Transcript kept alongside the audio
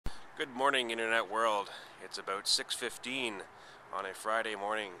Good morning, Internet world. It's about 6:15 on a Friday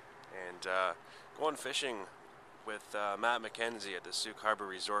morning, and going fishing with Matt McKenzie at the Sooke Harbour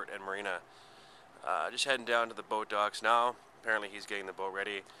Resort and Marina. Just heading down to the boat docks now. Apparently he's getting the boat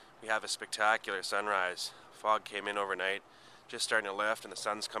ready. We have a spectacular sunrise. Fog came in overnight, just starting to lift, and the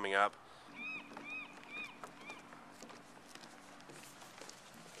sun's coming up.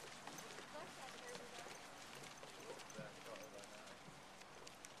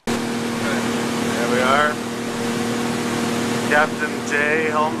 There we are. Captain J,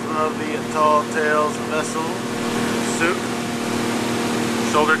 helmsman of the Tall Tales vessel, Sooke.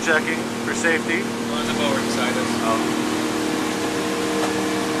 Shoulder checking for safety. On the boat beside us.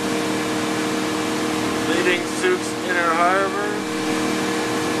 Leading Sooke's Inner Harbor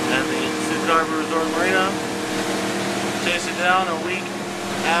and the Sooke Harbor Resort Marina. Chasing down a weak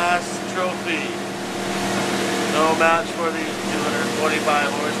ass trophy. No match for the 225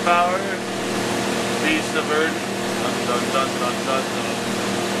 horsepower. Beast of Earth. Dun dun dun dun dun dun.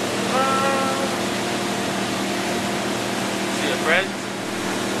 See you, friends.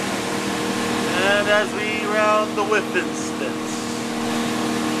 And as we round the Whiffin Spits,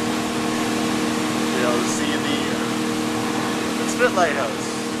 be able to see the Spit Lighthouse.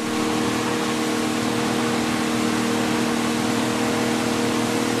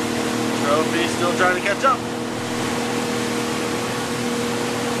 Trophy still trying to catch up.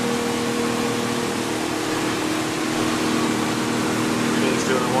 He's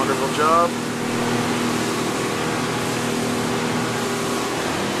doing a wonderful job.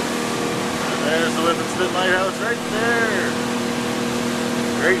 And there's the Whiffin Spit Lighthouse right there.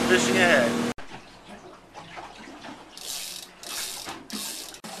 Great fishing ahead.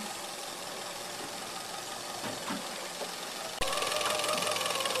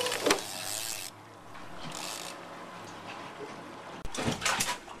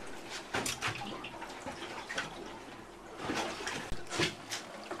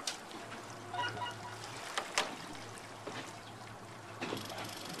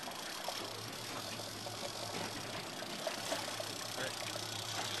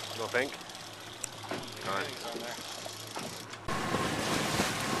 No pink?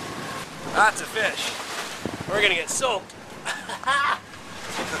 That's a fish. We're gonna get soaked.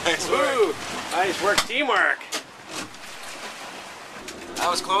 Nice work. Woo! Nice work, teamwork. That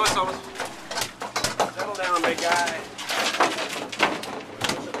was close. Almost. Settle down, big guy.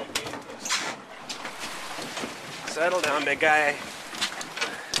 Settle down, big guy.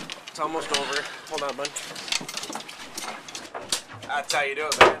 It's almost over. Hold on, bud. That's how you do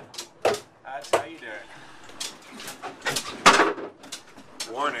it, man. That's how you do it.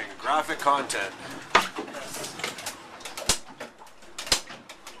 Warning, graphic content.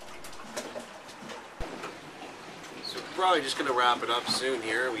 So we're probably just gonna wrap it up soon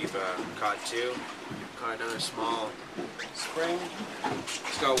here. We've caught two. Caught another small spring.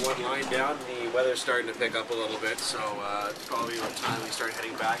 Just got one line down. The weather's starting to pick up a little bit, so it's probably about time we start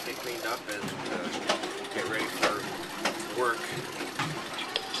heading back, get cleaned up, and get ready for work.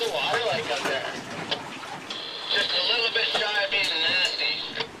 What's the water like up there? Just a little bit shy of being nasty.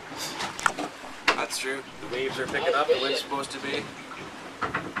 That's true. The waves are picking up. The wind's supposed to be.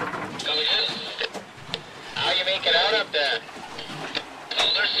 Coming in? How you make it out up there?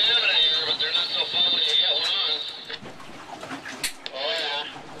 Well, there's salmon in here, but they're not so fun when you get one on. Oh yeah,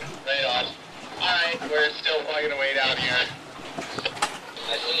 right on. Alright, we're still plugging away down here.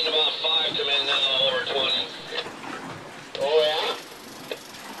 I've seen about 5 come in now, over 20. Oh yeah?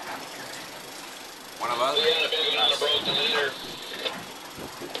 One of us? We got a big amount of broken leader.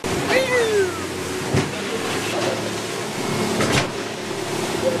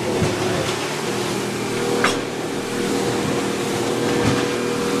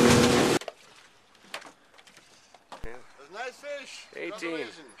 That's a nice fish. 18.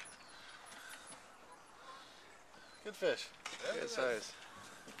 Good fish. Good size.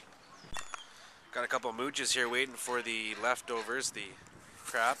 Got a couple mooches here waiting for the leftovers, the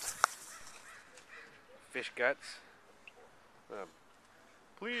crap. Fish guts.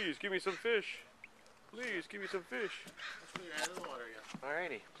 Please give me some fish. Please give me some fish. Let's put your hand in the water again.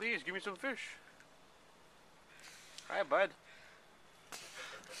 Alrighty. Please give me some fish. Hi, bud.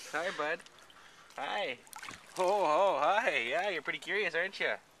 Hi, bud. Hi. Oh, hi. Yeah, you're pretty curious, aren't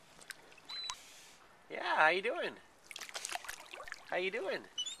you? Yeah, how you doing? How you doing?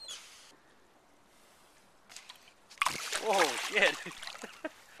 Whoa, shit.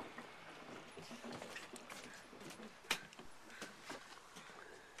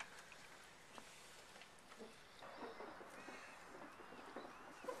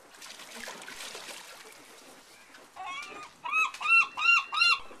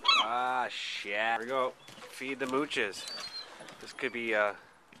 Yeah. Here we go. Feed the mooches. This could be an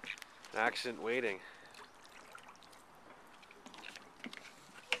accident waiting.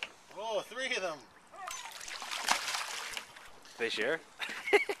 Oh, 3 of them. They share?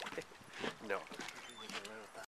 No.